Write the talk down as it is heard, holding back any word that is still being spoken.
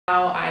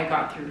how I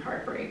got through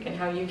heartbreak and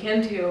how you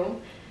can too.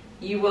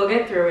 You will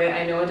get through it.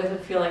 I know it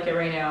doesn't feel like it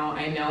right now.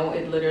 I know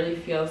it literally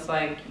feels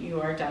like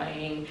you are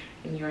dying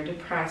and you are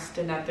depressed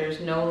and that there's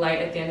no light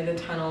at the end of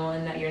the tunnel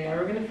and that you're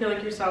never gonna feel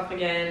like yourself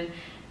again,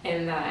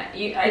 and that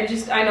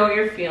I know what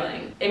you're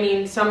feeling. I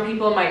mean, some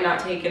people might not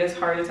take it as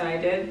hard as I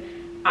did.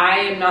 I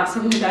am not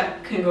someone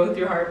that can go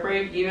through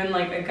heartbreak. Even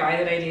like a guy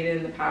that I dated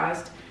in the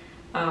past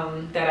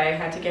that I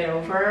had to get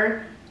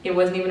over, it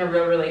wasn't even a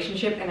real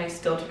relationship and I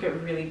still took it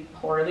really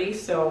poorly.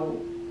 So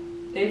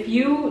if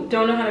you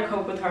don't know how to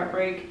cope with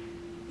heartbreak,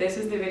 this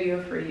is the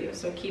video for you.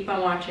 So keep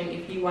on watching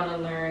if you want to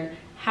learn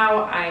how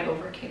I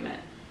overcame it.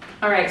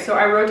 Alright, so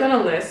I wrote down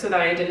a list so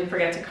that I didn't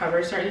forget to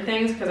cover certain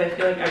things because I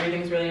feel like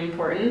everything's really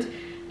important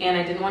and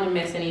I didn't want to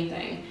miss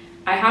anything.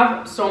 I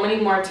have so many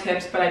more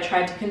tips, but I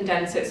tried to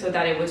condense it so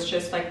that it was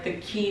just like the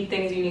key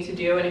things you need to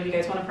do. And if you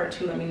guys want a part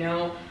 2, let me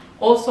know.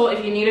 Also,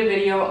 if you need a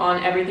video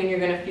on everything you're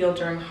going to feel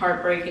during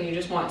heartbreak and you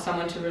just want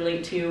someone to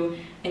relate to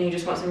and you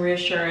just want some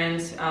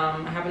reassurance,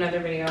 I have another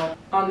video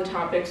on the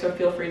topic, so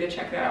feel free to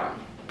check that out.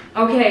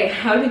 Okay,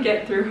 how to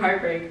get through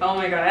heartbreak. Oh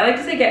my god, I like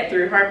to say get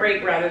through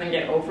heartbreak rather than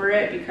get over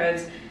it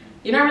because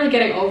you're not really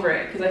getting over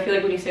it, because I feel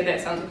like when you say that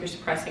it sounds like you're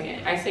suppressing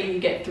it. I say you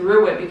get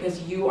through it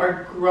because you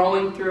are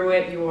growing through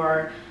it, you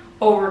are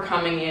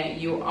overcoming it,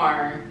 you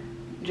are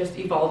just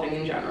evolving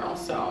in general.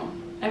 So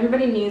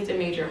everybody needs a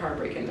major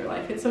heartbreak in their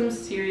life. It's some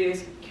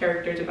serious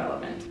character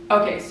development.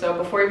 Okay, so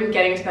before even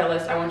getting to that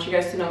list, I want you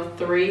guys to know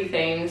 3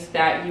 things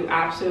that you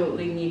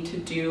absolutely need to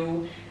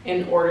do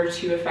in order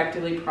to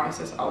effectively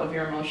process all of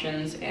your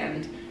emotions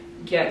and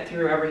get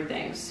through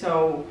everything.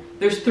 So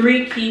there's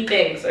 3 key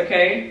things,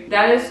 okay?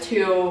 That is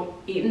to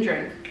eat and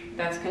drink.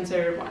 That's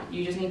considered one.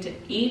 You just need to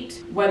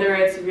eat, whether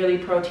it's really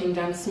protein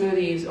dense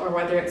smoothies or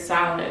whether it's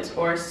salads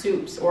or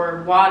soups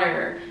or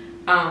water.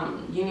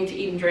 You need to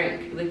eat and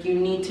drink. Like, you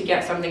need to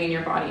get something in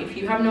your body. If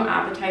you have no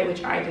appetite,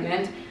 which I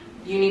didn't,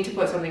 you need to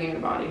put something in your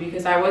body,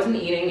 because I wasn't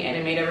eating and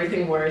it made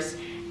everything worse,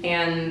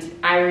 and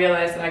I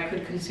realized that I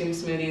could consume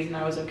smoothies and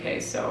I was okay.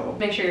 So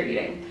make sure you're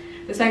eating.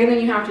 The second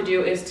thing you have to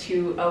do is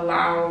to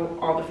allow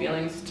all the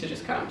feelings to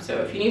just come. So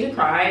if you need to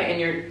cry and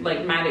you're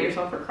like mad at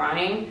yourself for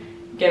crying,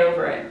 get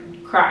over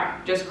it. Cry.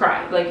 Just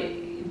cry.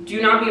 Like,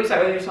 do not be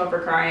upset with yourself for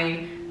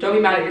crying. Don't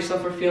be mad at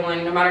yourself for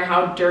feeling, no matter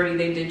how dirty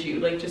they did you.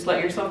 Like, just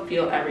let yourself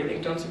feel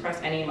everything. Don't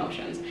suppress any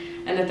emotions.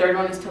 And the third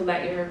one is to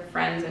let your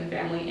friends and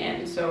family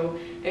in. So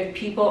if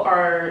people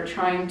are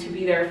trying to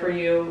be there for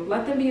you,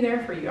 let them be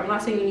there for you. I'm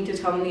not saying you need to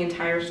tell them the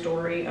entire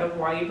story of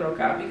why you broke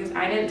up, because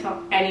I didn't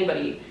tell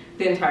anybody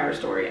the entire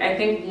story. I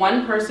think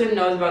one person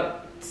knows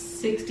about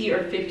 60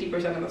 or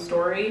 50% of the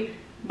story,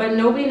 but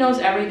nobody knows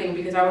everything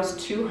because I was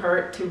too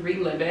hurt to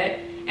relive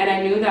it. And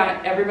I knew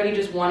that everybody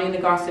just wanting the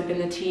gossip and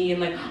the tea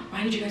and like,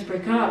 why did you guys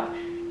break up?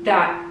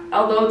 That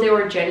although they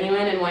were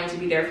genuine and wanting to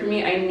be there for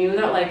me, I knew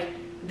that like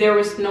there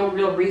was no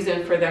real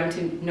reason for them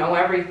to know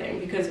everything,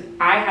 because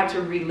I had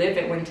to relive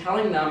it when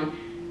telling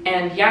them.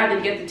 And yeah,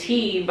 they'd get the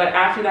tea, but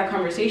after that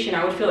conversation,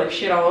 I would feel like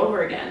shit all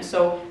over again.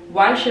 So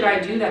why should I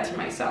do that to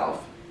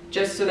myself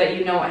just so that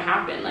you know what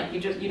happened? Like,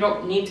 you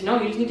don't need to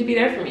know, you just need to be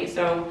there for me.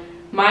 So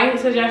my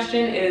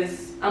suggestion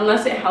is,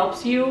 unless it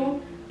helps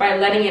you by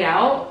letting it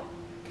out,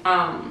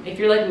 if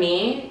you're like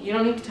me, you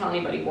don't need to tell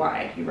anybody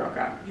why you broke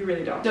up. You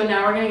really don't. So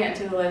now we're gonna get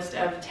into the list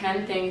of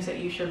 10 things that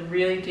you should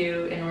really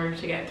do in order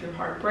to get through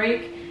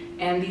heartbreak.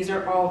 And these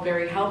are all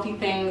very healthy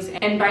things.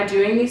 And by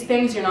doing these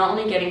things, you're not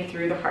only getting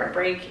through the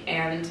heartbreak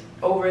and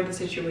over the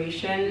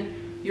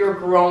situation, you're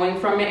growing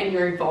from it and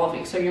you're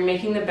evolving. So you're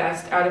making the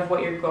best out of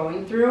what you're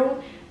going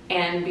through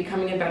and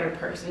becoming a better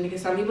person.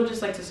 Because some people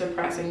just like to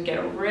suppress and get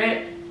over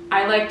it.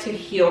 I like to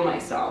heal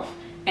myself.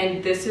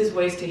 And this is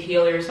ways to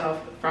heal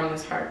yourself from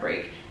this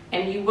heartbreak.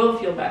 And you will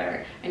feel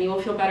better, and you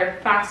will feel better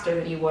faster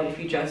than you would if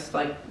you just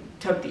like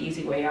took the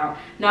easy way out.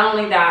 Not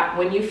only that,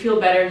 when you feel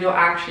better, you'll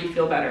actually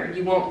feel better.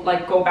 You won't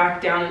like go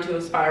back down into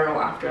a spiral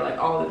after like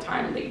all the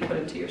time that you put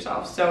into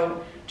yourself.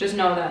 So just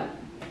know that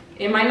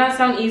it might not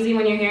sound easy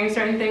when you're hearing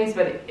certain things,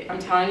 but I'm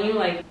telling you,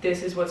 like,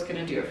 this is what's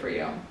gonna do it for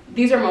you.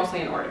 These are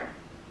mostly in order.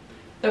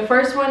 The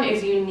first one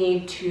is you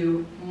need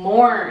to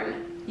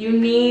mourn. You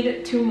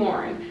need to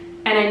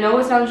mourn. And I know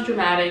it sounds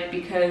dramatic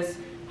because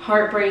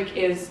heartbreak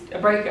is a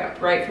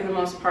breakup, right? For the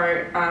most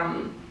part,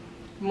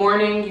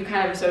 mourning you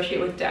kind of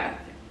associate with death.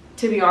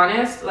 To be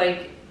honest,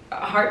 like,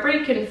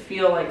 heartbreak can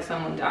feel like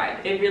someone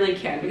died. It really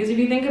can, because if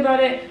you think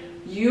about it,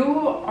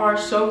 you are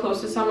so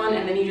close to someone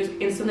and then you just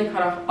instantly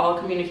cut off all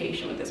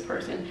communication with this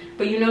person,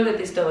 but you know that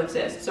they still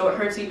exist. So it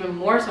hurts even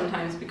more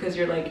sometimes because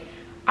you're like,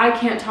 I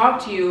can't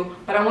talk to you,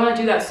 but I want to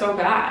do that so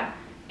bad.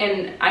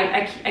 And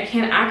I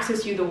can't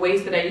access you the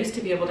ways that I used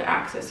to be able to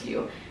access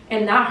you.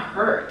 And that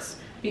hurts,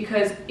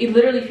 because it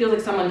literally feels like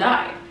someone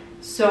died.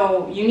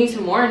 So you need to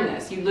mourn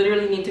this. You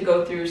literally need to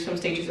go through some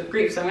stages of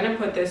grief. So I'm going to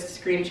put this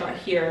screenshot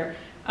here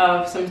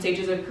of some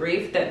stages of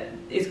grief that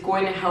is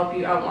going to help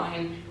you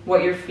outline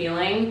what you're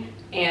feeling.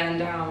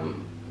 And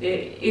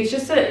it's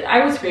just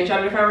I would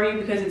screenshot it if I were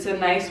you, because it's a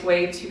nice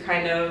way to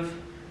kind of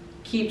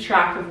keep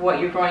track of what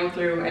you're going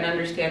through and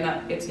understand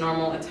that it's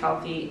normal, it's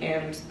healthy,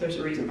 and there's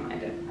a reason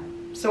behind it.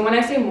 So when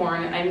I say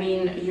mourn, I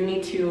mean you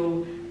need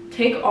to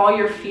take all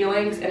your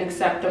feelings and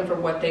accept them for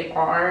what they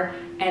are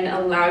and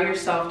allow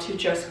yourself to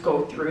just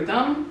go through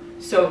them.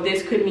 So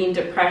this could mean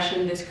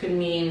depression, this could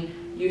mean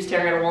you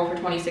staring at a wall for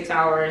 26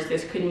 hours,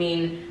 this could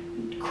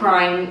mean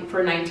crying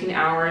for 19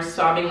 hours,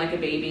 sobbing like a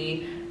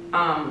baby.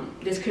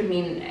 This could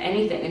mean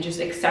anything, and just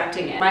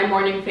accepting it. My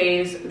mourning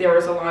phase, there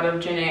was a lot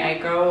of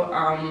Jhené Aiko.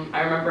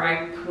 I remember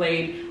I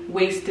played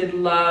Wasted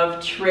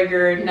Love,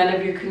 Triggered, None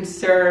of Your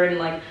Concern,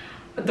 like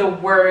the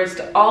worst,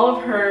 all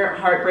of her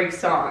heartbreak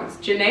songs.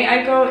 Jhené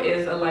Aiko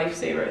is a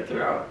lifesaver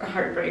throughout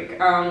heartbreak.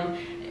 I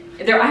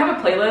have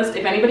a playlist.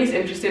 If anybody's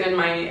interested in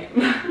my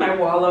my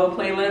Wallow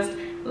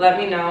playlist, let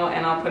me know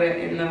and I'll put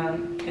it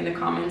in the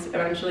comments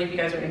eventually if you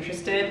guys are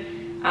interested.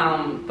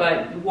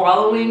 But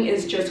wallowing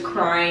is just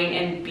crying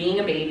and being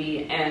a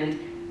baby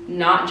and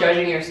not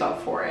judging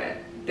yourself for it.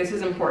 This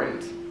is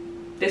important.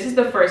 This is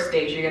the first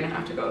stage you're gonna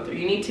have to go through.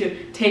 You need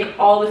to take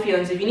all the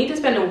feelings. If you need to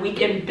spend a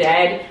week in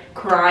bed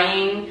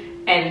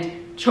crying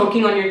and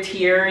choking on your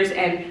tears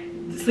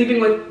and sleeping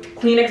with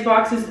Kleenex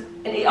boxes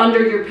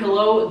under your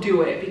pillow,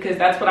 do it, because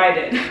that's what I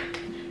did.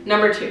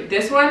 Number 2,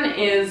 this one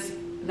is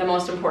the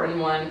most important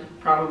one,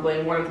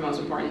 probably one of the most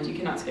important. You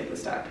cannot skip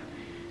this step.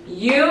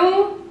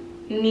 You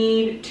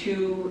need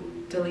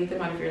to delete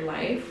them out of your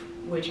life,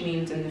 which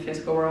means in the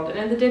physical world and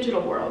in the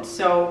digital world.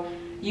 So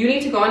you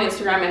need to go on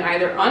Instagram and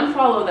either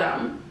unfollow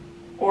them,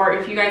 or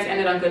if you guys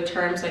ended on good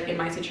terms, like in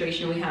my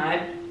situation we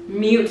had,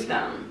 mute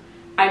them.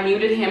 I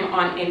muted him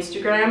on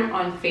Instagram,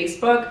 on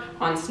Facebook,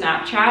 on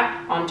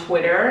Snapchat, on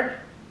Twitter,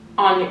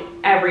 on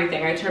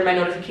everything. I turned my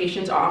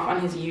notifications off on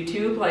his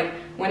YouTube. Like,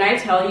 when I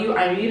tell you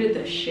I muted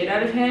the shit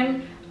out of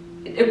him,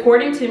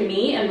 according to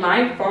me and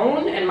my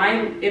phone and my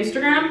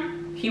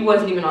Instagram, he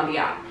wasn't even on the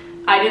app.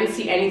 I didn't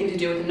see anything to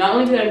do with him. Not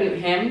only did I mute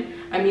him,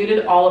 I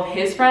muted all of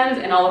his friends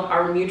and all of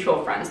our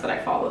mutual friends that I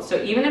followed.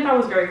 So even if I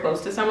was very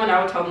close to someone,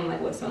 I would tell them,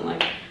 like, listen,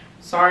 like,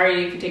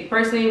 sorry if you take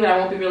personally, but I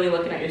won't be really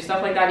looking at your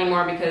stuff like that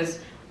anymore, because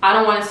I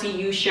don't want to see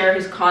you share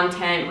his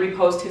content,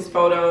 repost his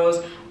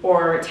photos,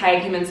 or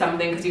tag him in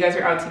something because you guys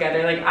are out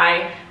together. Like,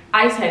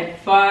 I said,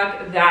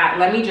 fuck that.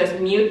 Let me just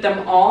mute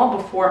them all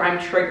before I'm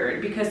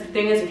triggered. Because the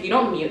thing is, if you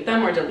don't mute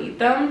them or delete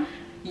them,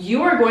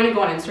 you are going to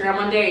go on Instagram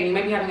one day and you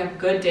might be having a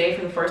good day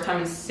for the first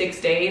time in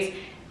 6 days,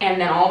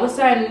 and then all of a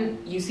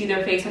sudden you see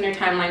their face on your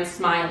timeline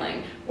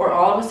smiling, or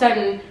all of a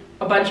sudden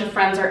a bunch of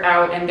friends are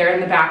out and they're in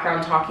the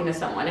background talking to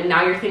someone, and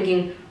now you're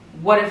thinking,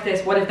 what if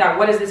this, what if that,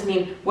 what does this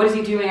mean, what is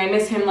he doing, I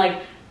miss him,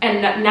 like,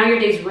 and now your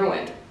day's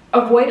ruined.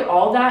 Avoid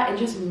all that and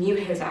just mute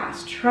his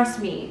ass. Trust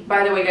me.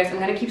 By the way, guys, I'm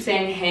gonna keep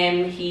saying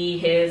him, he,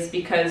 his,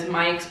 because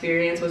my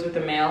experience was with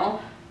a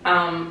male.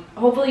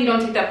 Hopefully you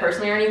don't take that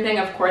personally or anything.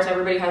 Of course,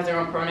 everybody has their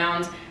own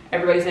pronouns.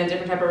 Everybody's in a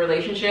different type of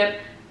relationship.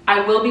 I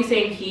will be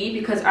saying he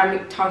because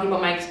I'm talking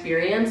about my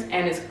experience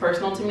and it's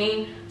personal to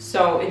me,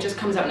 so it just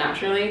comes out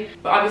naturally.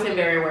 But obviously I'm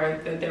very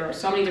aware that there are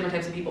so many different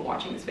types of people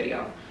watching this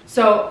video.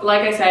 So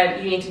like I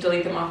said, you need to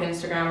delete them off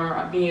Instagram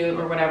or mute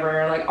or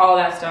whatever, like all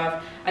that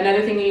stuff.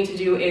 Another thing you need to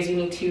do is you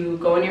need to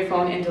go on your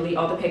phone and delete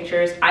all the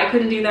pictures. I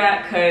couldn't do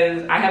that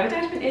because I have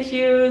attachment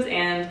issues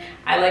and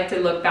I like to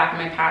look back at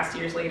my past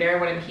years later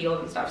when I'm healed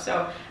and stuff.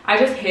 So I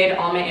just hid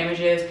all my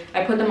images.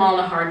 I put them all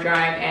on a hard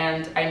drive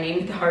and I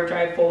named the hard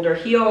drive folder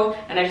Heal,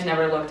 and I just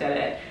never looked at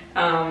it.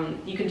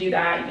 You can do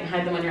that. You can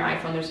hide them on your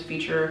iPhone. There's a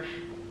feature.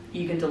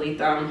 You can delete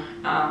them.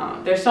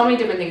 There's so many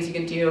different things you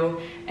can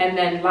do. And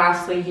then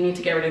lastly, you need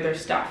to get rid of their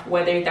stuff.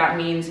 Whether that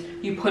means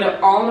you put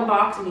it all in a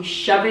box and you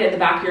shove it at the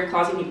back of your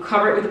closet and you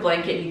cover it with a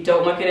blanket and you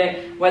don't look at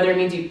it. Whether it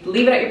means you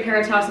leave it at your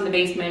parents' house in the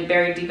basement,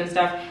 buried deep and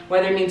stuff.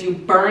 Whether it means you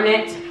burn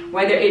it.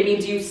 Whether it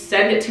means you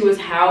send it to his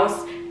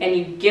house and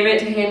you give it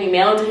to him, you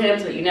mail it to him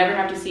so that you never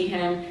have to see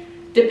him.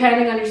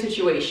 Depending on your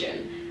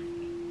situation.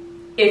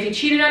 If he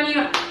cheated on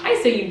you, I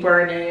say you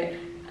burn it.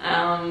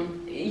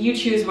 You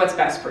choose what's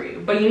best for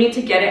you, but you need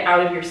to get it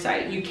out of your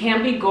sight. You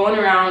can't be going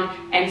around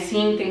and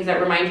seeing things that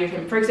remind you of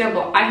him. For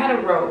example, I had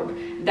a robe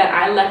that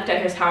I left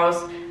at his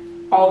house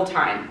all the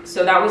time.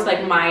 So that was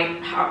like my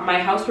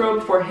house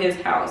robe for his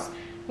house.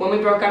 When we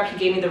broke up, he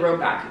gave me the robe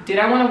back. Did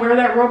I want to wear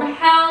that robe?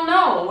 Hell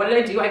no. What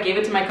did I do? I gave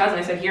it to my cousin.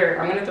 I said, here,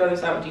 I'm gonna throw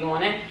this out. Do you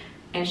want it?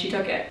 And she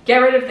took it. Get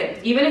rid of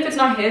things. Even if it's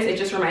not his, it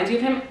just reminds you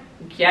of him.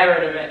 Get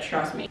rid of it,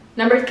 trust me.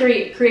 Number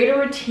 3, create a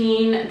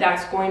routine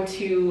that's going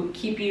to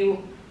keep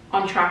you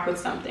on track with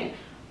something.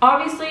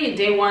 Obviously,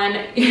 day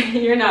 1,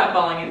 you're not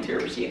falling into a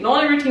routine. The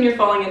only routine you're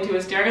falling into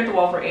is staring at the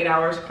wall for 8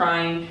 hours,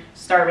 crying,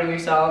 starving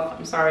yourself.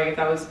 I'm sorry if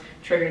that was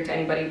triggering to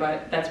anybody,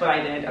 but that's what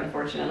I did,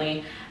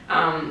 unfortunately.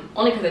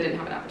 Only because I didn't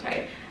have an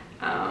appetite.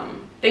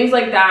 Things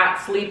like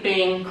that,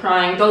 sleeping,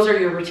 crying, those are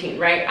your routine,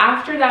 right?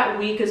 After that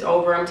week is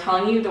over, I'm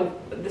telling you,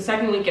 the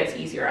second week gets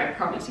easier, I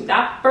promise you.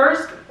 That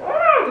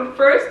the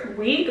first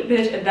week,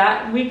 bitch,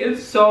 that week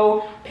is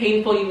so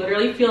painful. You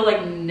literally feel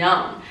like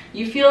numb.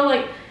 You feel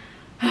like,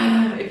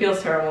 it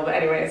feels terrible, but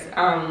anyways,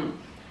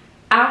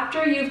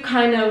 after you've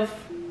kind of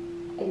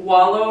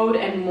wallowed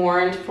and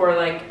mourned for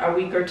like a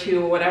week or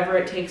two, whatever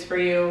it takes for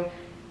you,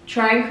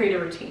 try and create a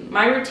routine.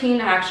 My routine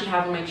I actually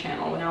have on my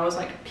channel when I was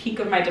like peak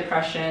of my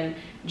depression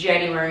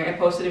January, I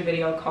posted a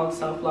video called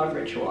Self-Love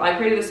Ritual. I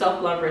created a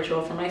self-love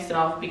ritual for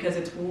myself because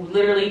it's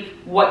literally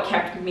what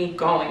kept me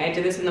going. I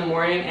did this in the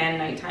morning and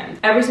nighttime.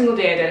 Every single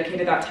day I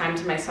dedicated that time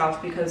to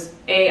myself because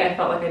A, I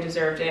felt like I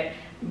deserved it.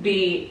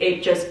 B,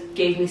 it just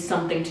gave me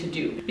something to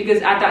do.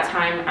 Because at that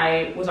time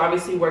I was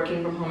obviously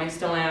working from home, I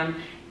still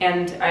am,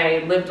 and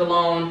I lived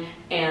alone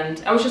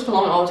and I was just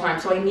alone all the time.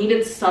 So I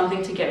needed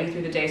something to get me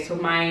through the day. So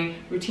my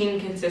routine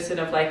consisted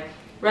of like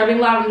rubbing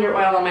lavender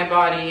oil on my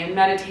body and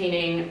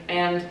meditating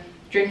and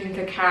drinking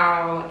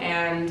cacao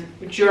and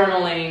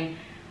journaling,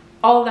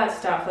 all of that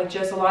stuff, like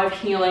just a lot of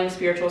healing,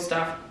 spiritual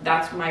stuff.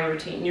 That's my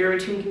routine. Your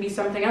routine can be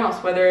something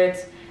else, whether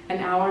it's an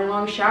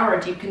hour-long shower,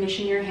 deep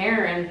condition your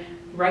hair, and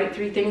write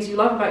 3 things you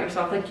love about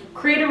yourself. Like,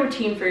 create a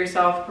routine for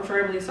yourself,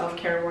 preferably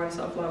self-care one,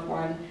 self-love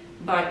one,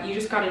 but you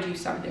just got to do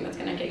something that's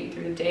going to get you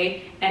through the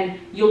day, and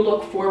you'll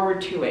look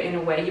forward to it in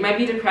a way. You might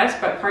be depressed,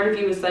 but part of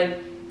you is like,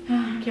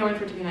 oh, I can't wait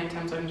for it to be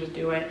nighttime so I can just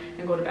do it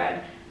and go to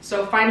bed.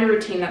 So find a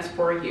routine that's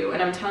for you,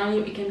 and I'm telling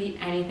you, it can be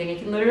anything. It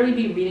can literally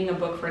be reading a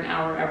book for an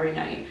hour every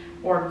night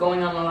or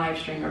going on a live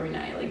stream every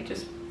night. Like,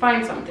 just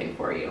find something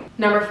for you.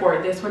 Number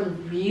 4, this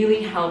one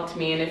really helped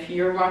me, and if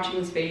you're watching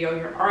this video,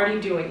 you're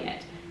already doing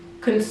it.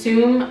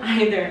 Consume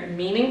either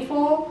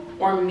meaningful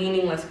or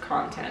meaningless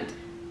content.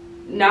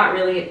 Not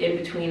really in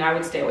between. I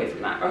would stay away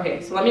from that.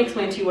 Okay, so let me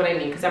explain to you what I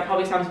mean, because that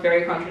probably sounds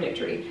very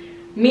contradictory.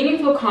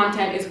 Meaningful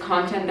content is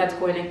content that's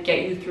going to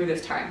get you through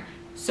this time.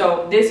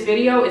 So this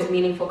video is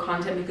meaningful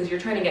content because you're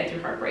trying to get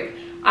through heartbreak.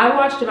 I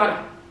watched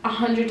about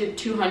 100 to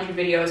 200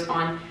 videos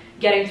on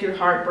getting through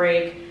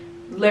heartbreak,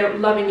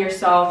 loving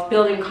yourself,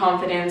 building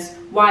confidence,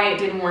 why it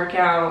didn't work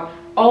out,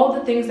 all the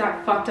things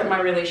that fucked up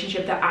my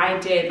relationship that I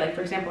did. Like,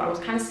 for example, I was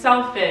kind of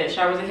selfish,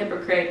 I was a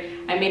hypocrite,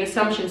 I made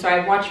assumptions. So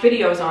I watched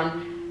videos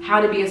on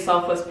how to be a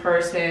selfless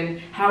person,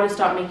 how to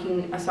stop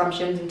making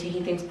assumptions and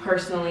taking things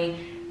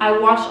personally. I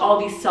watched all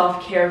these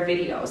self-care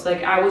videos.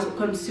 Like, I was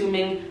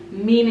consuming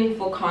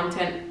meaningful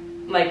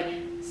content like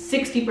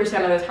 60%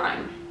 of the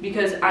time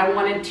because I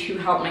wanted to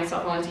help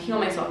myself. I wanted to heal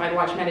myself. I'd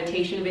watch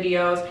meditation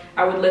videos.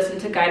 I would listen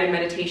to guided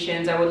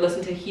meditations. I would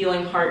listen to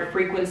healing heart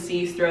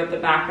frequencies throughout the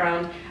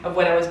background of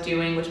what I was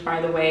doing, which,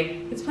 by the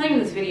way, it's playing in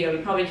this video.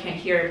 You probably can't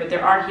hear it, but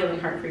there are healing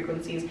heart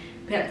frequencies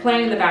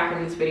playing in the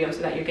background of this video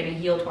so that you're getting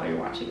healed while you're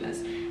watching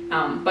this.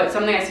 But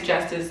something I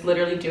suggest is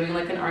literally doing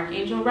like an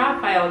Archangel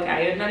Raphael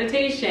guided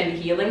meditation,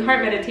 healing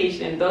heart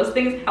meditation. Those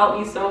things help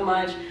me so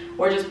much.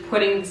 Or just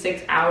putting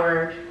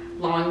 6-hour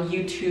long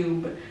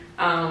YouTube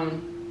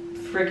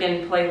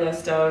freaking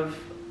playlist of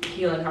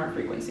healing heart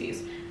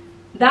frequencies.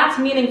 That's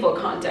meaningful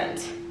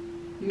content.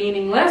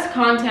 Meaningless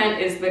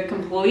content is the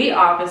complete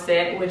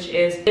opposite, which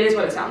is, it is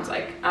what it sounds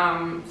like.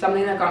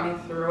 Something that got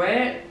me through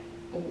it,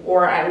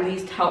 or at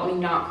least helped me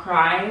not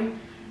cry,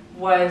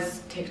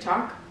 was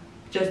TikTok.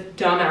 Just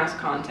dumbass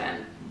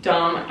content.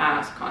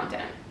 Dumbass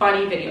content.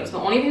 Funny videos. The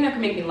only thing that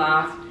could make me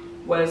laugh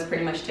was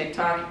pretty much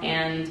TikTok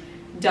and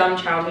dumb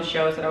childhood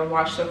shows that I would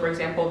watch. So for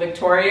example,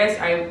 Victorious,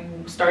 I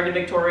started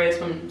Victorious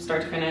from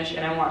start to finish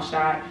and I watched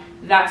that.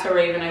 That's a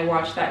Raven, I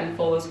watched that in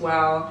full as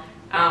well.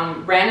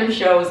 Random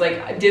shows,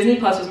 like Disney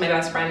Plus was my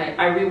best friend.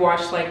 I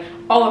rewatched like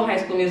all of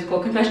High School Musical,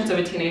 Confessions of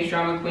a Teenage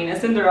Drama Queen, A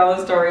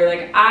Cinderella Story.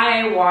 Like,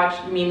 I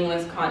watched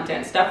meaningless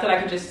content, stuff that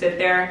I could just sit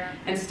there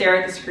and stare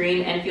at the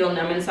screen and feel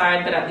numb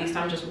inside, but at least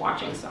I'm just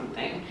watching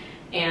something.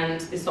 And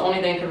it's the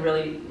only thing I could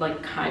really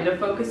like kind of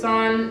focus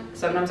on.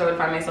 Sometimes I would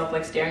find myself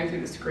like staring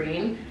through the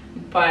screen,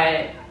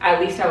 but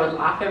at least I would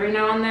laugh every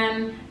now and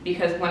then,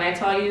 because when I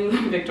tell you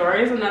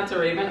Victorious and That's a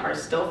Raven are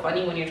still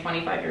funny when you're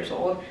 25 years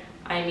old,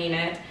 I mean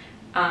it.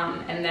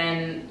 And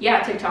then,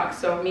 yeah, TikTok,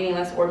 so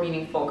meaningless or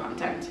meaningful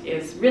content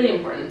is really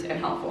important and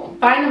helpful.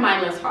 Find a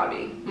mindless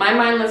hobby. My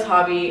mindless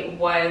hobby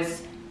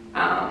was,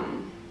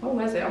 what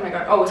was it? Oh my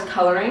god. Oh, it was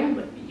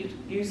coloring,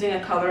 using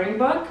a coloring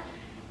book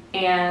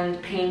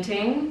and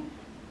painting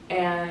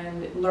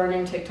and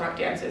learning TikTok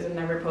dances and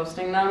never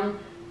posting them.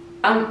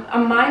 A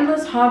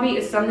mindless hobby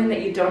is something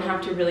that you don't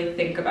have to really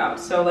think about.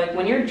 So like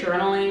when you're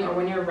journaling or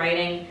when you're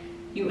writing,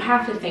 you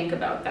have to think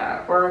about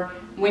that. Or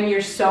when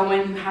you're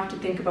sewing, you have to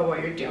think about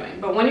what you're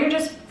doing. But when you're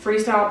just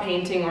freestyle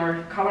painting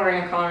or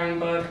coloring a coloring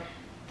book,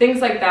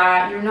 things like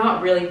that, you're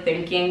not really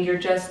thinking. You're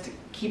just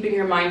keeping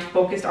your mind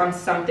focused on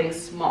something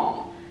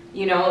small.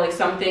 You know, like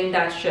something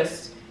that's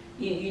just,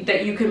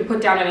 that you can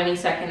put down at any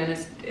second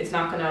and it's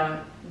not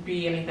gonna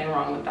be anything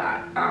wrong with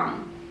that.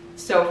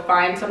 So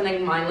find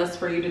something mindless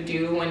for you to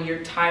do when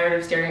you're tired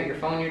of staring at your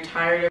phone, you're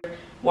tired of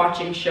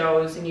watching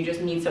shows, and you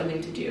just need something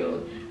to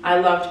do. I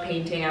loved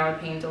painting. I would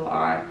paint a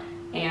lot.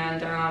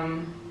 And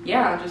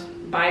yeah, just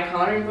buy a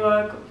coloring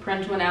book,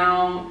 print one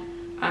out.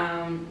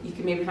 You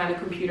can maybe find a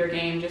computer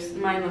game, just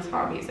mindless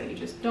hobbies that you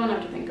just don't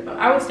have to think about.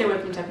 I would stay away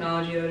from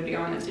technology though, to be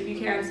honest. If you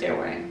can, stay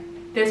away.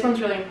 This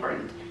one's really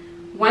important.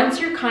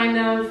 Once you're kind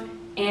of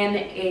in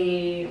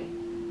a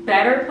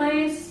better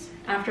place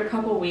after a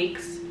couple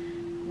weeks,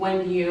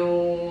 when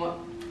you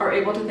are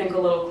able to think a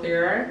little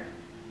clearer,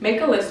 make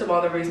a list of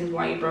all the reasons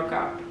why you broke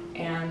up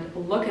and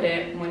look at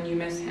it when you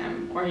miss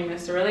him or you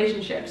miss the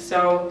relationship.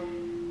 So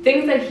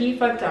things that he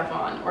fucked up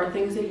on, or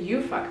things that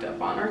you fucked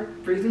up on, or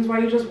reasons why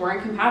you just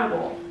weren't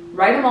compatible.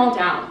 Write them all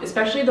down,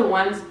 especially the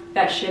ones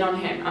that shit on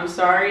him. I'm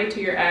sorry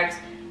to your ex,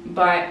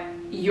 but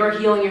you're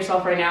healing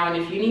yourself right now,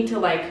 and if you need to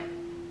like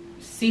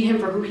see him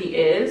for who he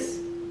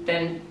is,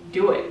 then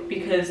do it,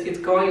 because it's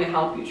going to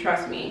help you,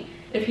 trust me.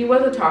 If he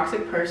was a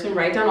toxic person,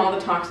 write down all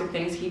the toxic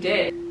things he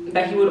did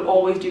that he would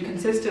always do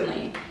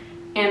consistently.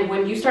 And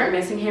when you start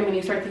missing him and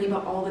you start thinking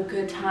about all the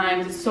good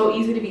times, it's so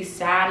easy to be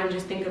sad and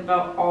just think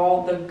about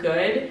all the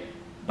good,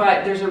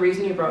 but there's a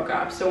reason you broke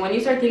up. So when you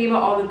start thinking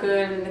about all the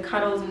good and the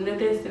cuddles and the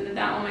this and the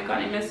that, oh my god,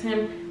 I miss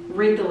him,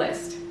 read the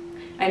list.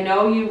 I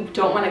know you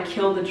don't want to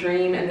kill the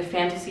dream and the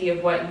fantasy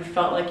of what you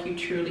felt like you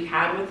truly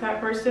had with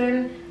that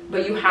person,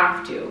 but you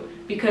have to,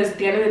 because at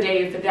the end of the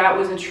day, if that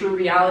was a true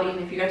reality and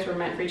if you guys were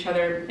meant for each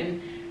other,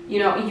 and you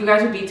know, you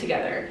guys would be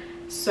together.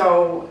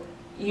 So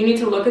you need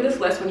to look at this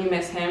list when you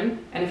miss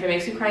him, and if it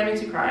makes you cry, it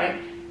makes you cry,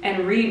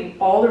 and read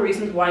all the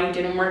reasons why you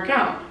didn't work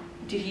out.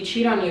 Did he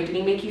cheat on you? Did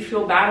he make you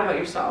feel bad about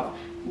yourself?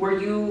 Were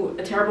you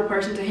a terrible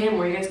person to him?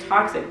 Were you guys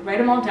toxic? Write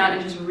them all down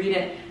and just read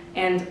it,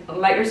 and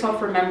let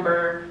yourself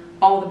remember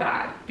all the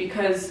bad,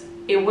 because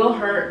it will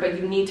hurt, but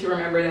you need to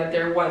remember that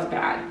there was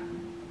bad,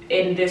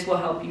 and this will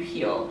help you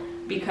heal.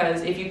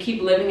 Because if you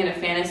keep living in a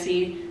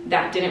fantasy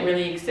that didn't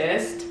really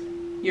exist,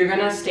 you're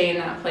gonna stay in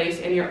that place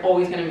and you're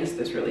always gonna miss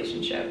this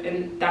relationship,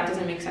 and that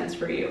doesn't make sense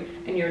for you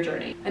and your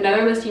journey.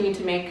 Another list you need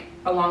to make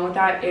along with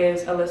that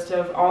is a list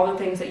of all the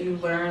things that you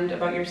learned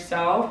about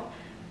yourself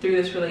through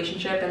this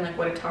relationship and like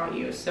what it taught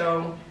you.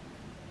 So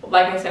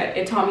like I said,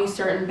 it taught me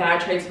certain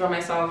bad traits about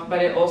myself,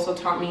 but it also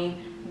taught me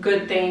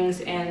good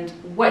things and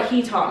what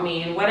he taught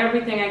me and what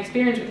everything I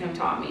experienced with him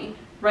taught me.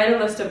 Write a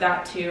list of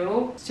that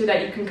too, so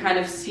that you can kind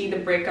of see the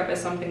breakup as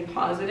something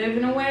positive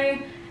in a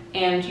way,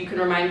 and you can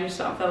remind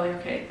yourself that like,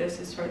 okay, this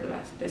is for the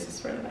best, this is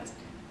for the best,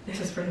 this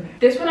is for the best.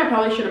 This one I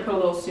probably should have put a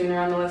little sooner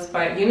on the list,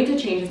 but you need to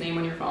change his name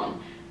on your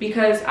phone,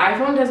 because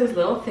iPhone does this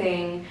little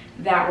thing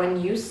that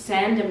when you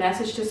send a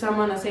message to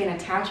someone, let's say an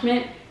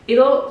attachment,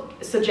 it'll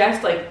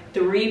suggest like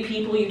 3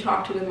 people you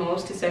talk to the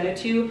most to send it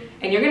to,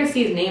 and you're gonna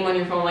see his name on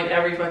your phone like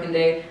every fucking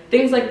day.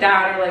 Things like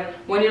that, or like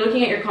when you're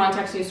looking at your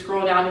contacts and you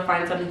scroll down to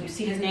find something, you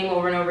see his name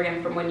over and over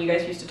again from when you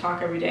guys used to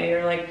talk every day,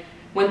 or like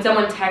when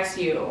someone texts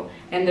you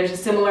and there's a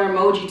similar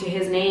emoji to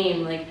his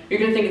name, like you're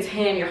gonna think it's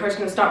him, your heart's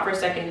gonna stop for a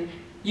second.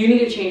 You need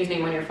to change his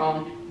name on your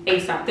phone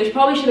ASAP. This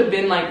probably should have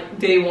been like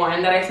day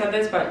 1 that I said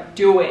this, but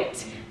do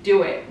it,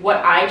 do it. What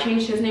I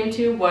changed his name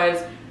to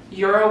was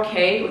 "you're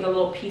okay" with a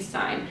little peace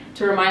sign,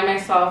 to remind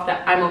myself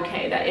that I'm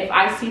okay, that if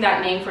I see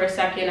that name for a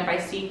second, if I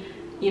see,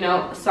 you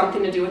know,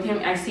 something to do with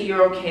him, I see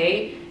 "you're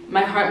okay,"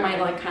 my heart might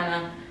like kind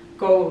of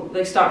go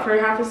like stop for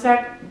half a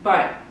sec,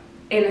 but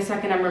in a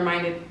second I'm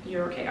reminded,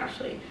 "you're okay,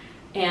 Ashley."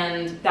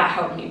 And that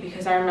helped me,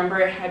 because I remember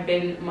it had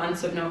been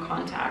months of no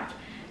contact,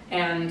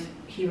 and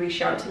he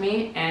reached out to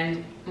me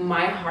and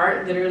my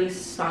heart literally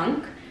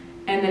sunk,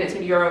 and then it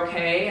said "you're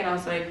okay," and I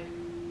was like,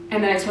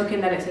 and then I took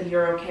in that it said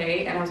 "you're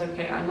okay," and I was like,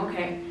 okay, I'm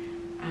okay,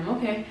 I'm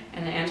okay,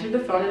 and I answered the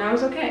phone and I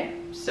was okay.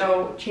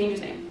 So change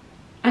his name.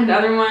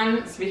 Another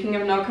one, speaking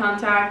of no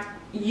contact,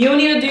 you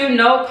need to do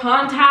no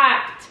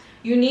contact.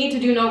 You need to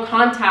do no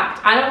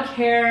contact. I don't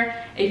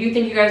care if you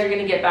think you guys are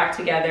gonna get back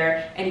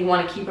together and you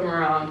want to keep him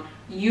around.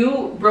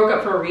 You broke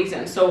up for a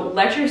reason, so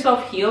let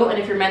yourself heal, and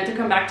if you're meant to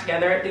come back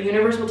together, the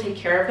universe will take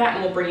care of that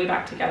and will bring you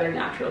back together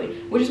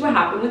naturally, which is what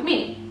happened with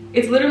me.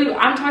 It's literally,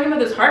 I'm talking about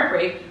this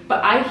heartbreak,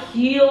 but I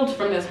healed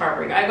from this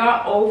heartbreak. I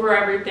got over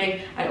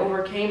everything, I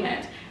overcame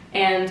it,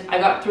 and I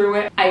got through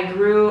it. I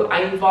grew,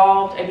 I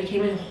evolved, I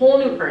became a whole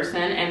new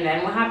person, and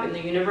then what happened?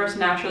 The universe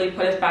naturally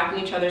put us back in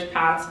each other's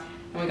paths,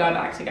 and we got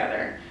back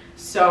together.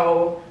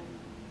 So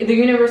the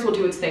universe will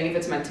do its thing if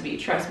it's meant to be,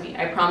 trust me.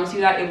 I promise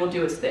you that it will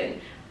do its thing.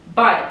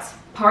 But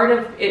part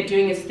of it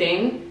doing its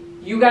thing,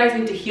 you guys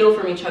need to heal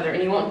from each other,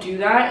 and you won't do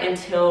that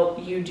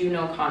until you do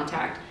no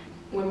contact.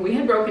 When we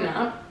had broken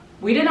up,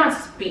 we did not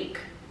speak,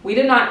 we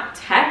did not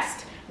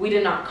text, we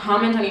did not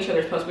comment on each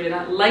other's posts, we did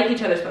not like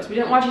each other's posts, we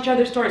didn't watch each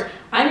other's stories.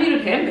 I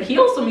muted him, but he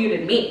also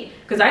muted me,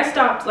 because I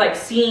stopped like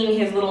seeing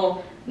his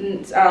little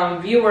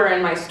viewer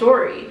in my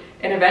story,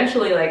 and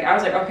eventually like I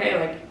was like, okay,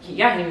 like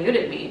yeah, he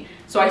muted me.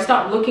 So I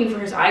stopped looking for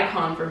his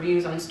icon for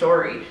views on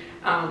story.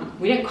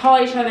 We didn't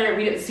call each other,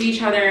 we didn't see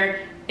each other.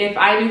 If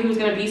I knew he was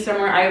gonna be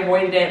somewhere, I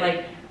avoided it.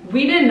 Like,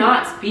 we did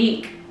not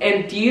speak.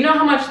 And do you know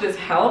how much this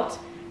helped?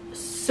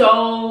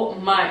 So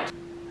much.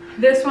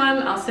 This one,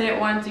 I'll say it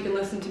once, you can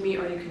listen to me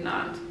or you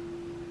cannot.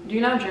 Do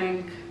not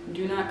drink,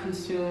 do not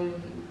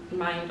consume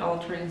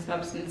mind-altering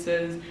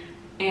substances,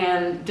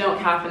 and don't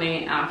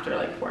caffeinate after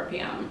like 4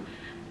 p.m.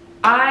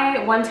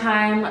 One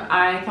time,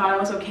 I thought I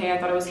was okay, I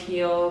thought I was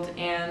healed,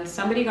 and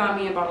somebody got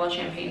me a bottle of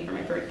champagne for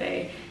my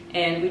birthday.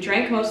 And we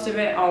drank most of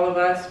it, all of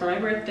us, for my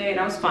birthday, and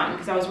I was fine,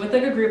 because I was with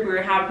like a group, we were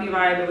a happy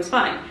vibe, it was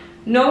fine.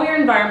 Know your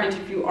environment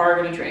if you are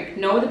gonna drink.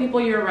 Know the people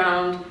you're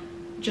around,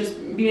 just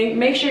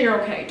make sure you're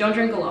okay, don't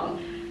drink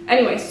alone.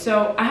 Anyway,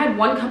 so I had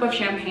 1 cup of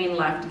champagne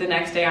left the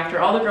next day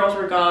after all the girls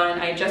were gone.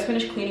 I had just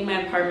finished cleaning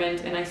my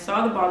apartment and I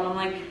saw the bottle. I'm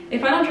like,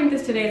 if I don't drink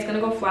this today, it's gonna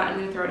go flat. I'm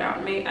gonna throw it out.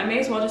 I may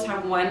as well just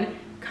have 1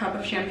 cup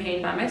of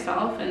champagne by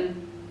myself,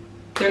 and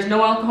there's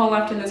no alcohol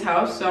left in this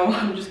house, so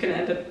I'm just gonna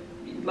end up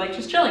like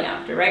just chilling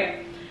after,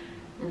 right?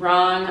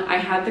 Wrong. I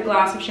had the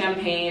glass of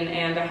champagne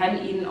and I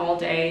hadn't eaten all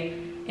day,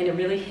 and it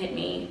really hit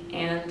me,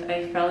 and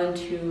I fell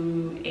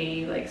into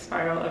a like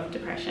spiral of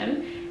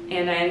depression.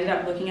 And I ended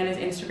up looking at his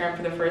Instagram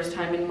for the first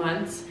time in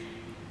months,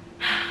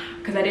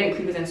 because I didn't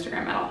creep his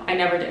Instagram at all. I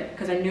never did,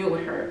 because I knew it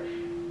would hurt.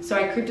 So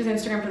I creeped his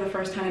Instagram for the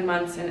first time in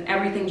months, and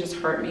everything just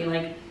hurt me.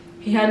 Like,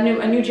 he had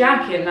a new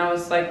jacket, and I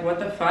was like, what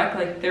the fuck?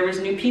 Like, there was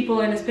new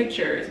people in his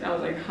pictures, and I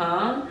was like,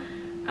 huh?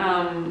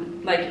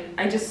 Like,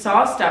 I just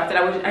saw stuff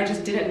that I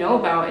just didn't know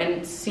about,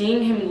 and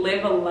seeing him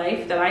live a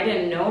life that I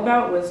didn't know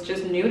about was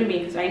just new to me,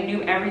 because I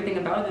knew everything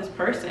about this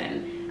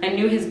person. I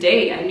knew his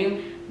day. I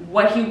knew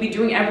what he would be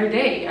doing every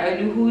day.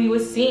 I knew who he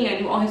was seeing. I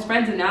knew all his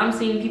friends, and now I'm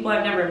seeing people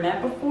I've never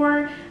met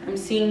before. I'm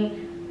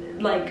seeing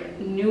like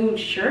new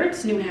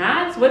shirts, new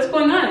hats. What's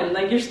going on?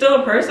 Like, you're still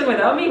a person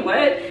without me?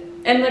 What?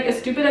 And like, as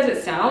stupid as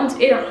it sounds,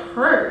 it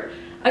hurt.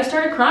 I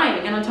started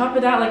crying, and on top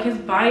of that, like, his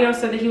bio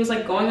said that he was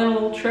like going on a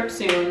little trip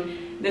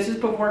soon. This was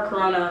before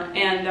Corona,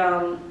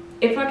 and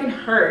it fucking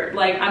hurt.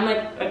 Like, I'm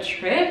like, a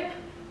trip?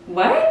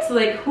 What?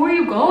 Like, who are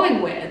you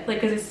going with? Like,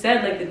 because it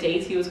said like the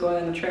dates he was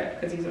going on the trip,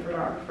 because he's a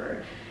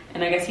photographer.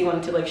 And I guess he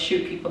wanted to like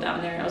shoot people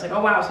down there. And I was like,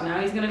 oh wow, so now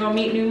he's gonna go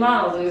meet new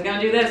models, and he's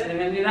gonna do this, and he's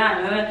gonna do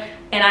that.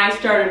 And I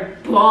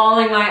started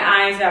bawling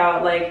my eyes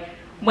out. Like,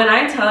 when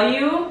I tell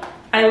you,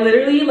 I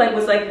literally like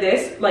was like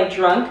this, like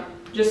drunk,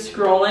 just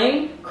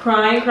scrolling,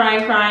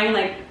 crying,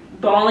 like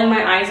bawling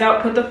my eyes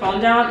out, put the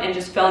phone down, and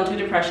just fell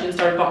into depression and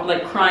started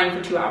like crying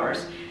for 2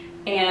 hours.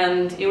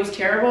 And it was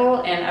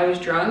terrible, and I was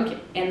drunk,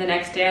 and the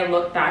next day I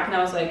looked back and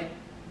I was like,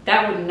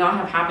 that would not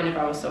have happened if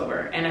I was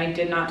sober. And I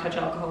did not touch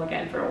alcohol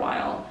again for a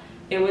while.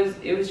 It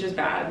was just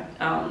bad.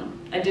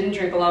 I didn't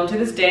drink alone. To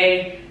this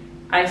day,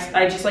 I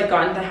just like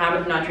got into the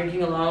habit of not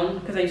drinking alone,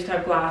 because I used to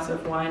have a glass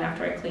of wine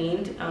after I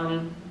cleaned.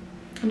 I'm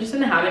just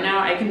in the habit now.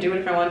 I can do it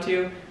if I want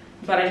to,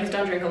 but I just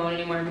don't drink alone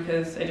anymore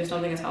because I just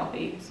don't think it's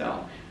healthy.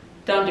 So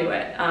don't do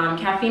it.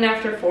 Caffeine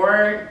after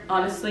 4,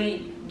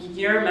 honestly,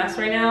 you're a mess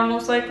right now,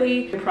 most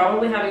likely. You're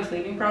probably having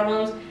sleeping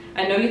problems.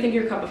 I know you think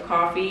your cup of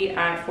coffee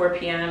at 4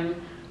 p.m.,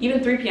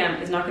 even 3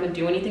 p.m. is not going to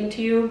do anything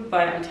to you,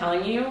 but I'm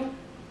telling you,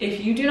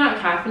 if you do not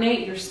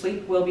caffeinate, your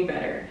sleep will be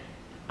better.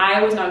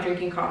 I was not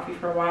drinking coffee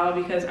for a while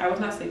because I was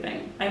not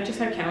sleeping. I just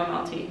had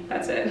chamomile tea.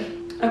 That's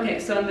it. Okay,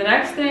 so the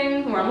next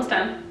thing, we're almost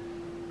done.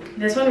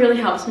 This one really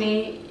helps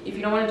me. If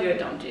you don't want to do it,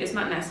 don't do it. It's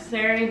not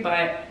necessary,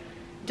 but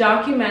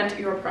document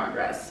your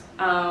progress.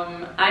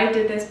 I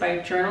did this by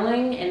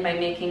journaling and by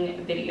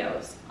making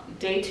videos.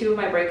 Day 2 of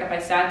my breakup, I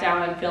sat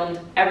down and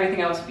filmed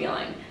everything I was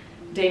feeling.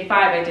 Day 5,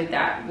 I did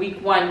that. Week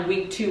 1,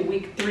 week 2,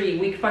 week 3,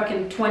 week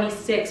fucking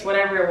 26,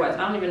 whatever it was.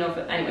 I don't even know if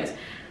it, anyways.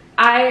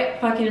 I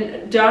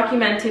fucking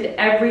documented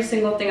every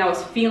single thing I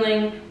was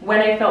feeling,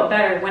 when I felt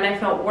better, when I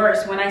felt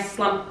worse, when I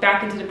slumped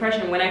back into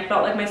depression, when I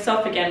felt like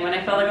myself again, when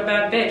I felt like a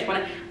bad bitch,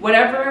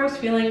 whatever I was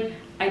feeling,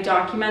 I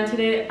documented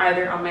it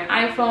either on my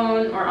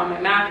iPhone or on my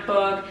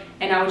MacBook,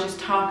 and I would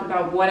just talk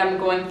about what I'm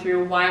going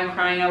through, why I'm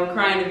crying. I would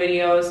cry in the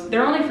videos.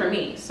 They're only for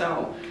me,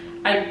 so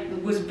I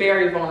was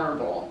very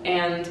vulnerable.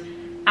 And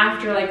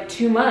after like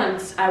 2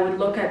 months, I would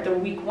look at the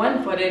week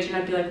 1 footage and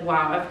I'd be like,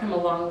 wow, I've come a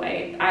long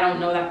way. I don't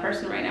know that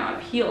person right now.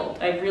 I've healed.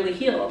 I've really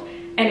healed.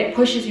 And it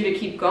pushes you to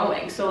keep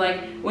going. So like,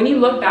 when you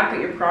look back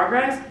at your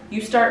progress,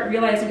 you start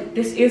realizing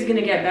this is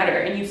gonna get better,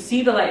 and you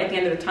see the light at the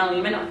end of the tunnel.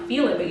 You might not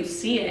feel it, but you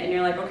see it, and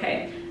you're like,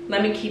 okay,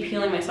 let me keep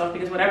healing myself,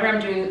 because whatever I'm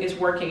doing is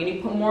working. And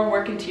you put more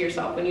work into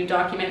yourself when you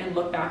document and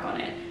look back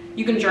on it.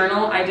 You can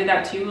journal. I did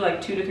that too,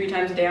 like 2 to 3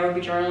 times a day I would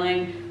be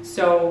journaling.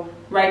 So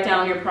write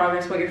down your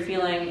progress, what you're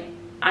feeling.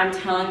 I'm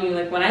telling you,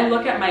 like, when I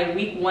look at my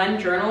week 1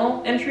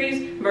 journal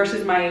entries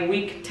versus my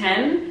week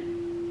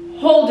 10,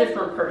 whole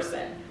different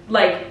person.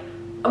 Like,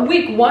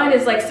 week 1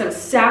 is like some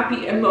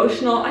sappy,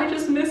 emotional, I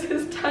just miss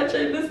his touch,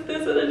 I miss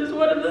this, and I just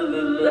want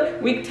to.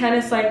 Week 10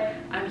 is like,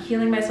 I'm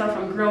healing myself,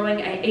 I'm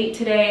growing, I ate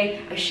today,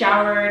 I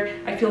showered,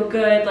 I feel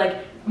good, like,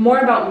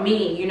 more about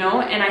me, you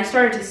know? And I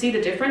started to see the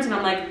difference, and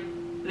I'm like,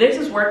 this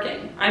is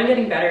working. I'm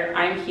getting better,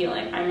 I'm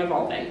healing, I'm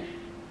evolving.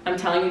 I'm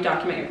telling you,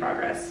 document your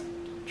progress.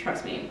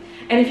 Trust me.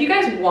 And if you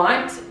guys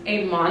want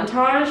a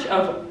montage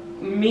of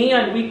me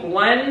on week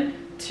 1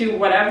 to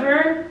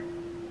whatever,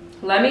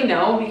 let me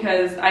know,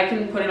 because I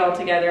can put it all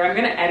together. I'm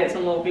gonna edit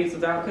some little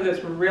pieces out because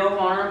it's real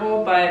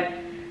vulnerable, but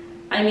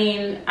I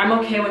mean, I'm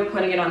okay with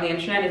putting it on the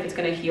internet if it's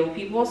gonna heal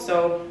people.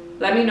 So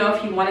let me know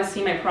if you want to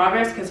see my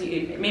progress, because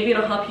maybe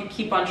it'll help you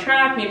keep on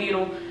track, maybe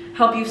it'll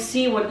help you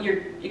see what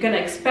you're gonna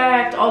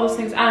expect, all those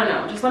things. I don't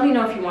know, just let me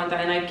know if you want that,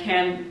 and I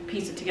can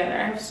piece it together.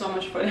 I have so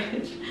much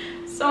footage.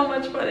 So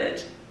much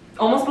footage.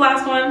 Almost the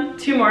last one,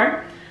 2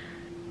 more.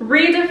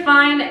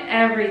 Redefine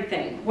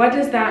everything. What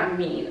does that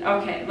mean?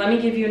 Okay, let me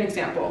give you an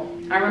example.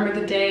 I remember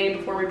the day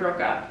before we broke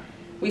up.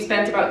 we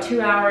spent about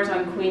 2 hours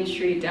on Queen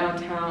Street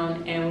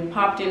downtown, and we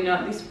popped in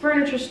these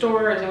furniture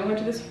stores, and we went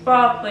to this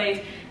pho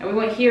place, and we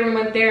went here, we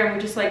went there, and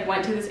we just like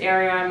went to this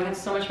area, and we had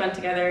so much fun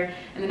together.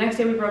 And the next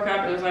day we broke up,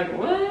 and it was like,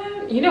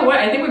 what? You know what?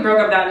 I think we broke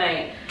up that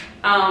night.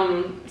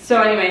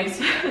 So anyways,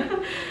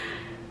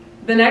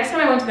 the next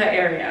time I went to that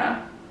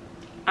area,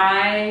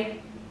 I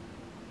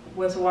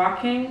was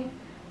walking,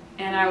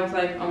 and I was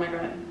like, oh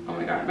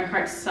my god, my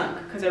heart sunk,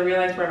 because I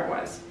realized where I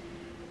was.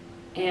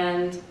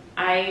 And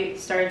I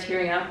started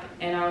tearing up,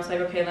 and I was like,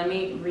 okay, let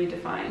me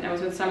redefine. I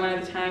was with someone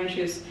at the time,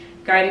 she was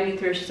guiding me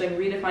through, she's like,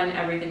 redefine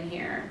everything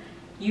here.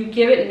 You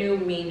give it new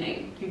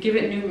meaning, you give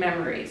it new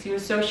memories, you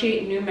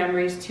associate new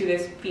memories to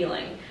this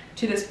feeling,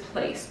 to this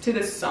place, to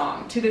this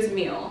song, to this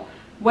meal,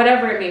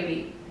 whatever it may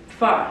be.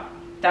 Pho,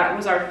 that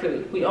was our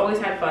food. We always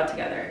had pho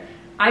together.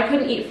 I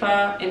couldn't eat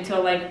pho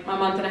until like a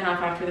month and a half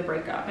after the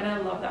breakup, and I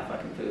love that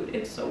fucking food.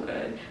 It's so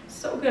good,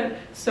 so good.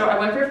 So I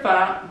went for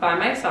pho by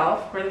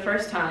myself for the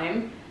first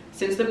time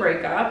since the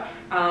breakup,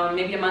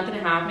 maybe a month and a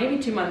half, maybe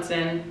 2 months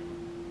in,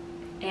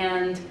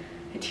 and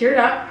I teared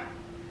up,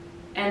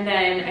 and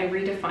then I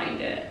redefined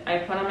it. I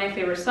put on my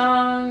favorite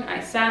song, I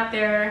sat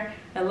there,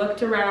 I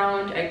looked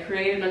around, I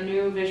created a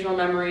new visual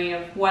memory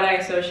of what I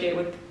associate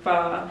with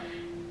pho,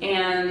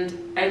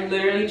 and I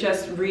literally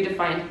just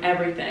redefined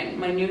everything.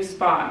 My new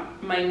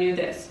spot, my new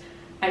this.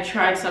 I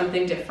tried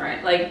something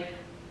different. Like,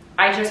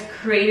 I just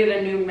created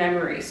a new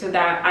memory so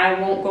that I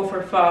won't go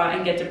for pho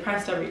and get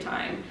depressed every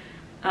time.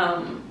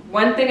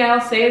 One thing I'll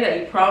say that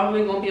you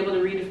probably won't be able to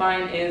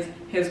redefine is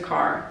his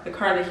car, the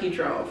car that he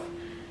drove.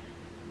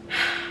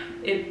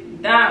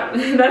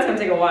 That's gonna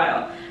take a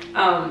while.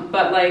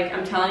 But like,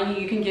 I'm telling you,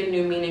 you can give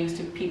new meanings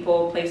to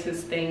people,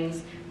 places,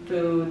 things,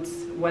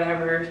 foods,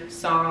 whatever,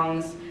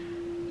 songs.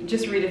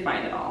 Just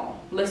redefine it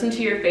all. Listen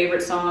to your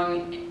favorite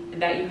song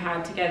that you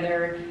had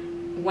together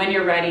when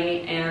you're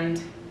ready, and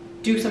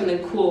do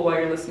something cool while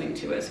you're listening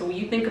to it. So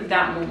you think of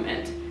that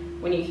moment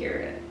when you hear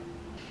it.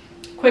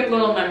 Quick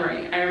little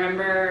memory. I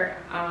remember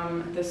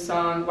the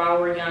song While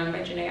We're Young by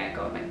Janae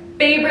Echo, my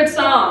favorite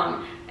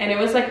song. And it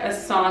was like a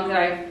song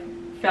that I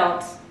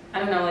felt, I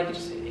don't know, like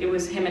it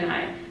was him and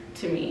I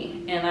to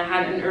me. And I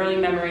had an early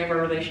memory of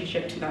our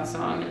relationship to that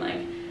song. And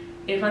like,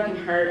 it fucking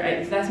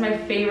hurt. That's my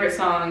favorite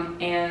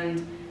song,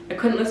 and I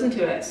couldn't listen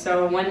to it.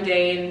 So one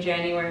day in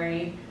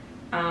January,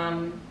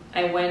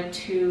 I went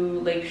to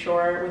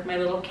Lakeshore with my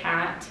little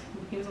cat.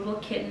 He was a little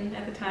kitten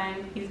at the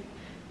time. He's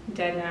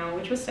dead now,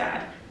 which was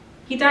sad.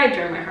 He died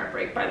during my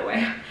heartbreak, by the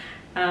way.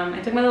 I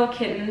took my little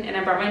kitten, and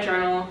I brought my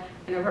journal,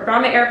 and I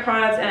brought my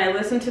AirPods, and I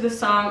listened to the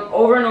song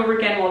over and over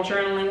again while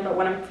journaling about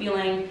what I'm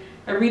feeling.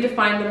 I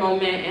redefined the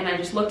moment, and I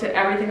just looked at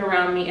everything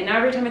around me, and now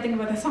every time I think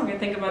about that song, I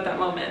think about that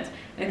moment.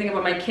 And I think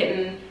about my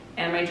kitten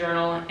and my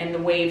journal and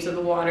the waves of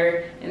the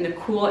water and the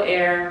cool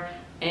air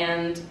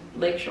and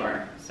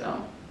Lakeshore.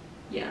 So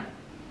yeah.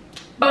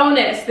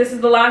 Bonus, this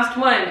is the last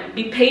one.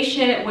 Be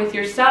patient with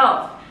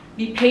yourself.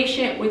 Be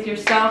patient with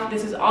yourself.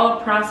 This is all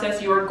a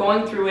process. You are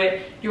going through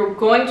it. You're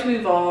going to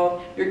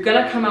evolve. You're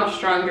gonna come out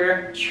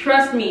stronger.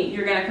 Trust me,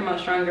 you're gonna come out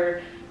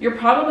stronger. You're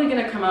probably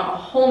gonna come out a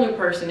whole new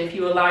person if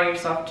you allow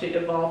yourself to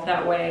evolve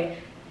that way.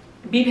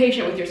 Be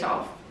patient with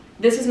yourself.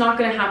 This is not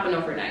gonna happen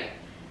overnight.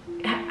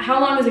 How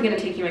long is it gonna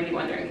take, you might be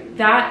wondering?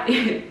 That,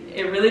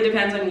 it really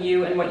depends on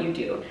you and what you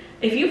do.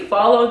 If you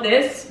follow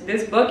this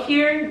book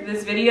here,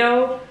 this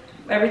video,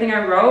 everything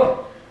I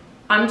wrote,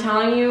 I'm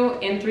telling you,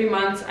 in 3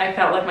 months, I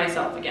felt like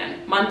myself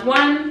again. Month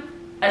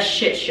 1, a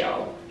shit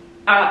show.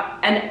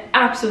 An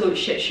absolute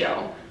shit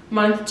show.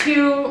 Month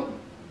 2,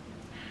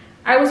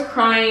 I was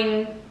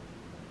crying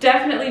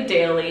definitely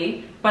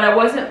daily, but I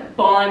wasn't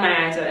bawling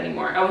my eyes out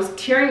anymore. I was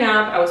tearing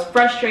up, I was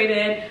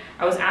frustrated,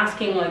 I was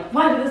asking like,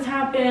 why did this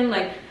happen?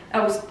 Like, I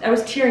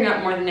was tearing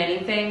up more than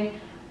anything.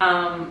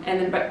 And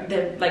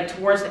then like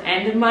towards the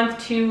end of month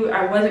 2,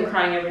 I wasn't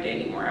crying every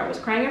day anymore. I was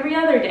crying every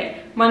other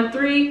day. Month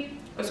 3,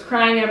 I was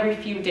crying every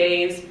few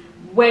days,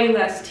 way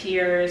less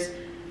tears.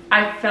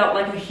 I felt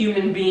like a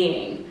human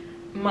being.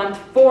 Month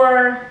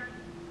 4,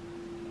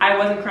 I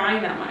wasn't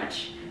crying that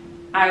much.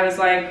 I was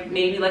like,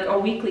 maybe like a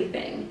weekly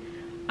thing.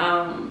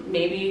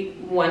 Maybe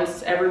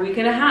once every week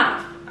and a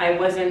half. I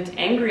wasn't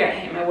angry at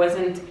him. I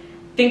wasn't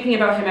thinking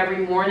about him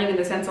every morning in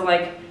the sense of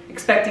like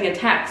expecting a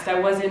text. I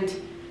wasn't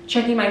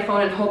checking my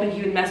phone and hoping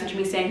he would message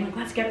me saying like,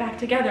 let's get back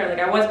together. Like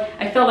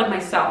I felt like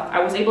myself.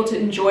 I was able to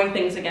enjoy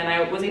things again.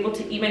 I was able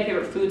to eat my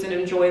favorite foods and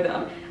enjoy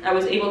them. I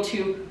was able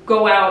to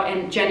go out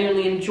and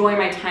genuinely enjoy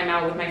my time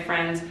out with my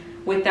friends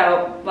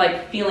without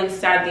like feeling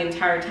sad the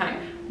entire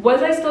time.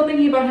 Was I still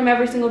thinking about him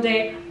every single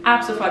day?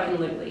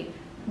 Absolutely,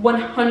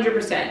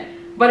 100%.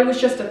 But it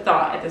was just a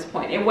thought at this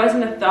point. It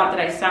wasn't a thought that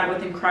I sat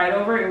with and cried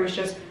over. It was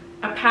just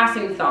a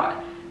passing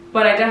thought.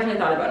 But I definitely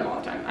thought about him all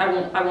the time.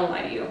 I won't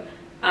lie to you.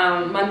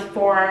 Month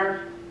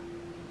 4,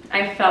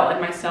 I felt like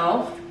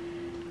myself.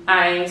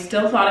 I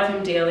still thought of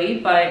him daily,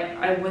 but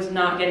I was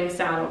not getting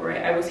sad over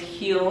it. I was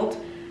healed.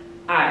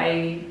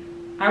 I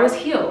was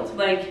healed.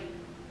 Like,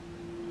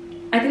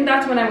 I think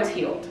that's when I was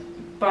healed.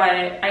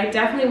 But I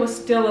definitely was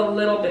still a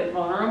little bit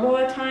vulnerable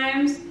at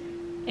times.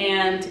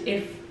 And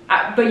if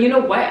But you know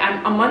what?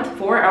 On month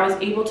 4, I was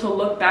able to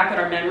look back at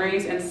our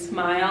memories and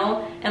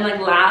smile and like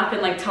laugh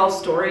and like tell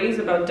stories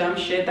about dumb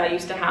shit that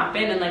used to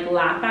happen and like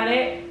laugh at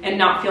it and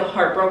not feel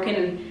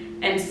heartbroken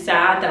and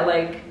sad that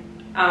like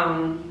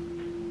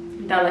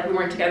we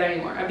weren't together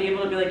anymore. I'd be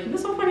able to be like, he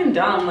was so fucking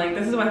dumb, like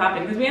this is what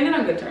happened, because we ended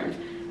on good terms.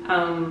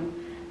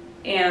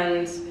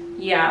 And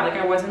yeah, like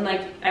I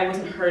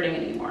wasn't hurting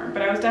anymore,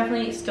 but I was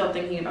definitely still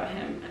thinking about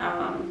him.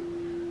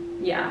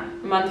 Yeah,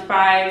 month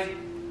 5,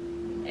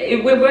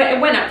 it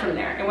went up from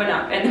there. It went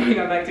up, and then we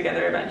got back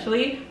together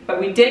eventually, but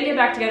we didn't get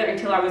back together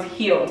until I was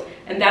healed.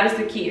 And that is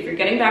the key. If you're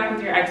getting back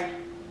with your ex,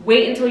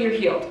 wait until you're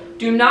healed.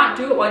 Do not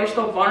do it while you're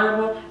still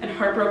vulnerable and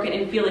heartbroken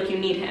and feel like you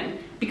need him,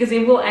 because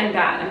it will end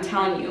bad. I'm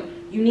telling you.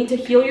 You need to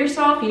heal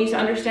yourself. You need to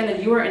understand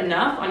that you are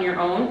enough on your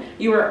own.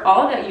 You are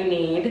all that you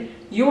need.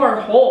 You are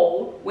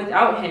whole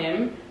without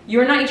him. You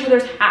are not each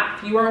other's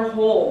half. You are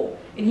whole,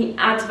 and he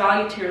adds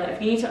value to your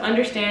life. You need to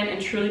understand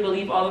and truly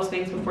believe all those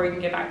things before you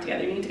can get back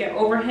together. You need to get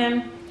over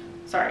him.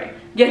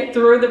 Get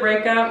through the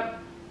breakup,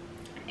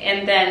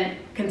 and then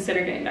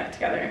consider getting back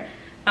together.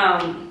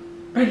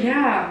 But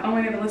yeah, oh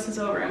my god, the list is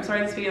over. I'm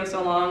sorry this video is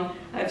so long.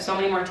 I have so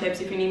many more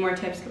tips. If you need more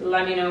tips,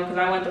 let me know, because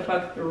I went the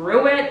fuck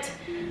through it.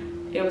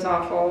 It was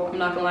awful, I'm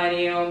not gonna lie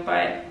to you,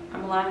 but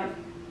I'm alive.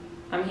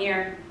 I'm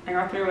here. I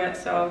got through it,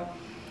 so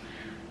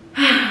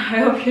I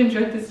hope you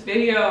enjoyed this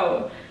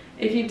video.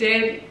 If you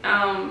did,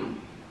 I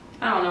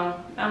don't know.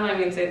 I'm not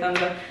even gonna say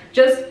thumbs up.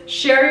 Just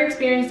share your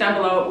experience down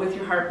below with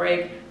your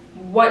heartbreak.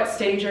 What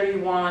stage are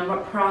you on?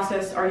 What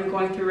process are you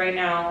going through right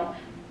now?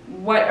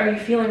 What are you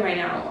feeling right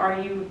now? Are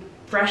you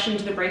fresh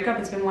into the breakup?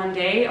 It's been 1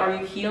 day. Are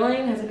you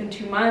healing? Has it been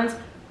 2 months?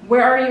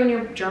 Where are you in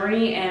your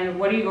journey, and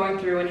what are you going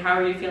through, and how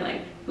are you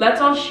feeling?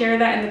 Let's all share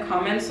that in the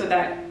comments so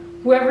that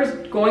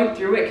whoever's going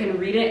through it can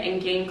read it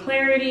and gain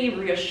clarity,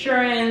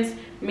 reassurance.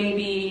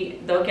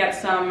 Maybe they'll get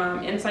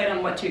some insight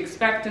on what to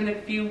expect in the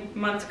few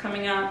months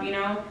coming up, you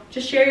know?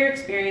 Just share your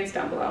experience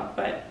down below.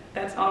 But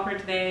that's all for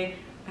today.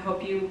 I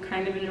hope you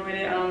kind of enjoyed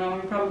it. I don't know,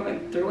 you're probably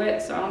going through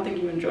it, so I don't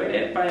think you enjoyed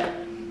it, but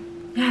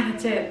yeah,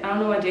 that's it. I don't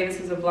know what day this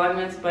is a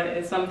vlogmas, but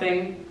it's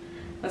something.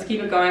 Let's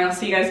keep it going. I'll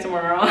see you guys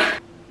tomorrow.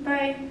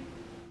 Bye.